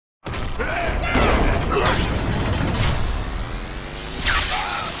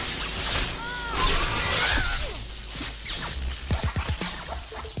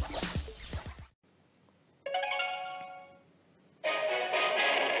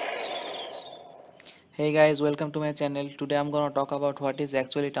Hey guys, welcome to my channel. Today I'm gonna talk about what is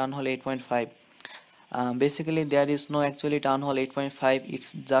actually Town Hall 8.5. Basically, there is no actually Town Hall 8.5.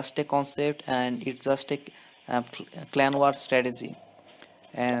 It's just a concept and it's just a clan war strategy.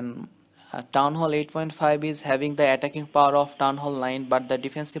 And Town Hall 8.5 is having the attacking power of Town Hall 9, but the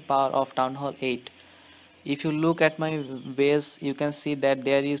defensive power of Town Hall 8. If you look at my base, you can see that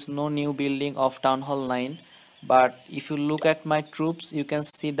there is no new building of Town Hall 9. But if you look at my troops, you can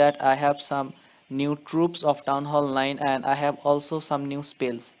see that I have some new troops of Town Hall 9 and I have also some new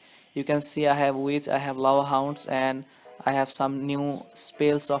spells. You can see I have witch, I have lava hounds, and I have some new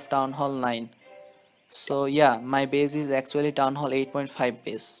spells of Town Hall 9. So yeah, my base is actually Town Hall 8.5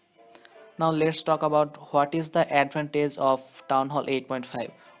 base. Now let's talk about what is the advantage of Town Hall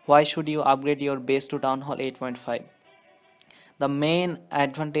 8.5. Why should you upgrade your base to Town Hall 8.5? The main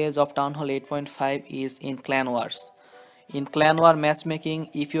advantage of Town Hall 8.5 is in clan wars. In clan war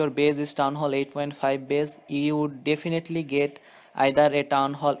matchmaking, if your base is Town Hall 8.5 base, you would definitely get either a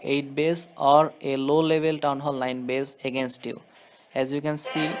Town Hall 8 base or a low level Town Hall 9 base against you. As you can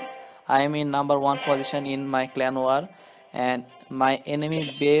see, I am in number 1 position in my clan war and my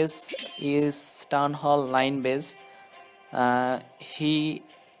enemy base is Town Hall 9 base. He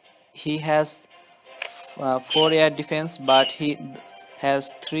has 4 air defense, but he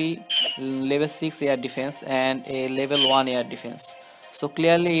has 3 level 6 air defense and a level 1 air defense. So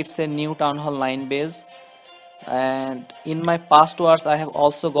clearly it's a new Town Hall 9 base. And in my past wars I have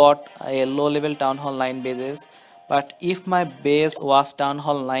also got a low level Town Hall 9 bases, but if my base was Town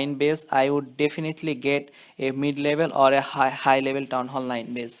Hall 9 base, I would definitely get a mid level or a high level Town Hall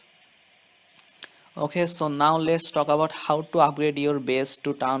 9 base. Okay, so now let's talk about how to upgrade your base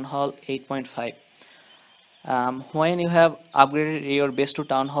to Town Hall 8.5. When you have upgraded your base to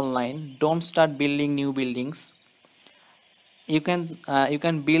Town Hall 9, don't start building new buildings. You can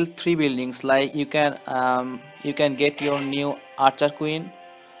build 3 buildings, like you can get your new Archer Queen.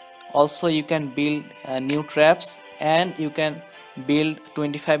 Also you can build new traps and you can build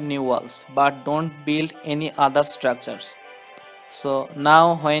 25 new walls, but don't build any other structures. So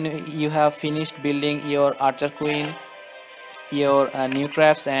now when you have finished building your Archer Queen, your new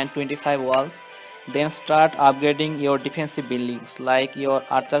traps and 25 walls, then start upgrading your defensive buildings like your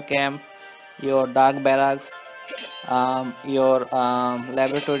archer camp, your dark barracks, your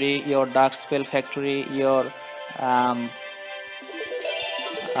laboratory, your dark spell factory, um,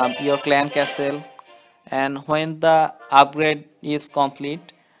 your clan castle. And when the upgrade is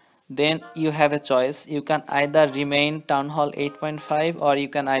complete, then you have a choice. You can either remain Town Hall 8.5 or you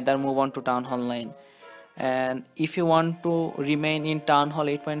can either move on to Town Hall 9. And if you want to remain in Town Hall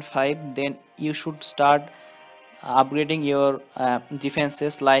 8.5, then you should start upgrading your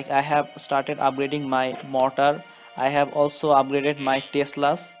defenses. Like I have started upgrading my mortar, I have also upgraded my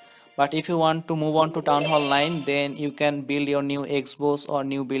Teslas. But if you want to move on to Town Hall 9, then you can build your new Xbox or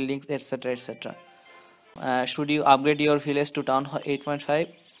new buildings, etc, etc. Should you upgrade your village to Town Hall 8.5?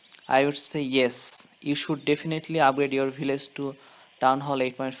 I would say yes, you should definitely upgrade your village to Town Hall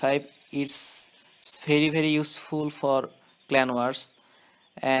 8.5. It's very useful for clan wars.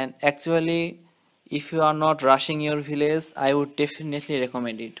 And actually, if you are not rushing your village, I would definitely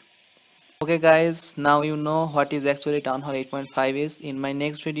recommend it. Okay guys, now you know what is actually Town Hall 8.5 is. In my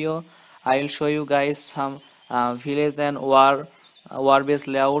next video, I will show you guys some village and war based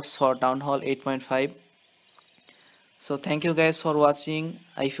layouts for Town Hall 8.5. So thank you guys for watching.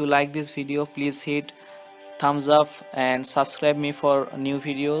 If you like this video, please hit thumbs up and subscribe me for new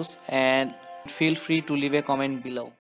videos, and feel free to leave a comment below.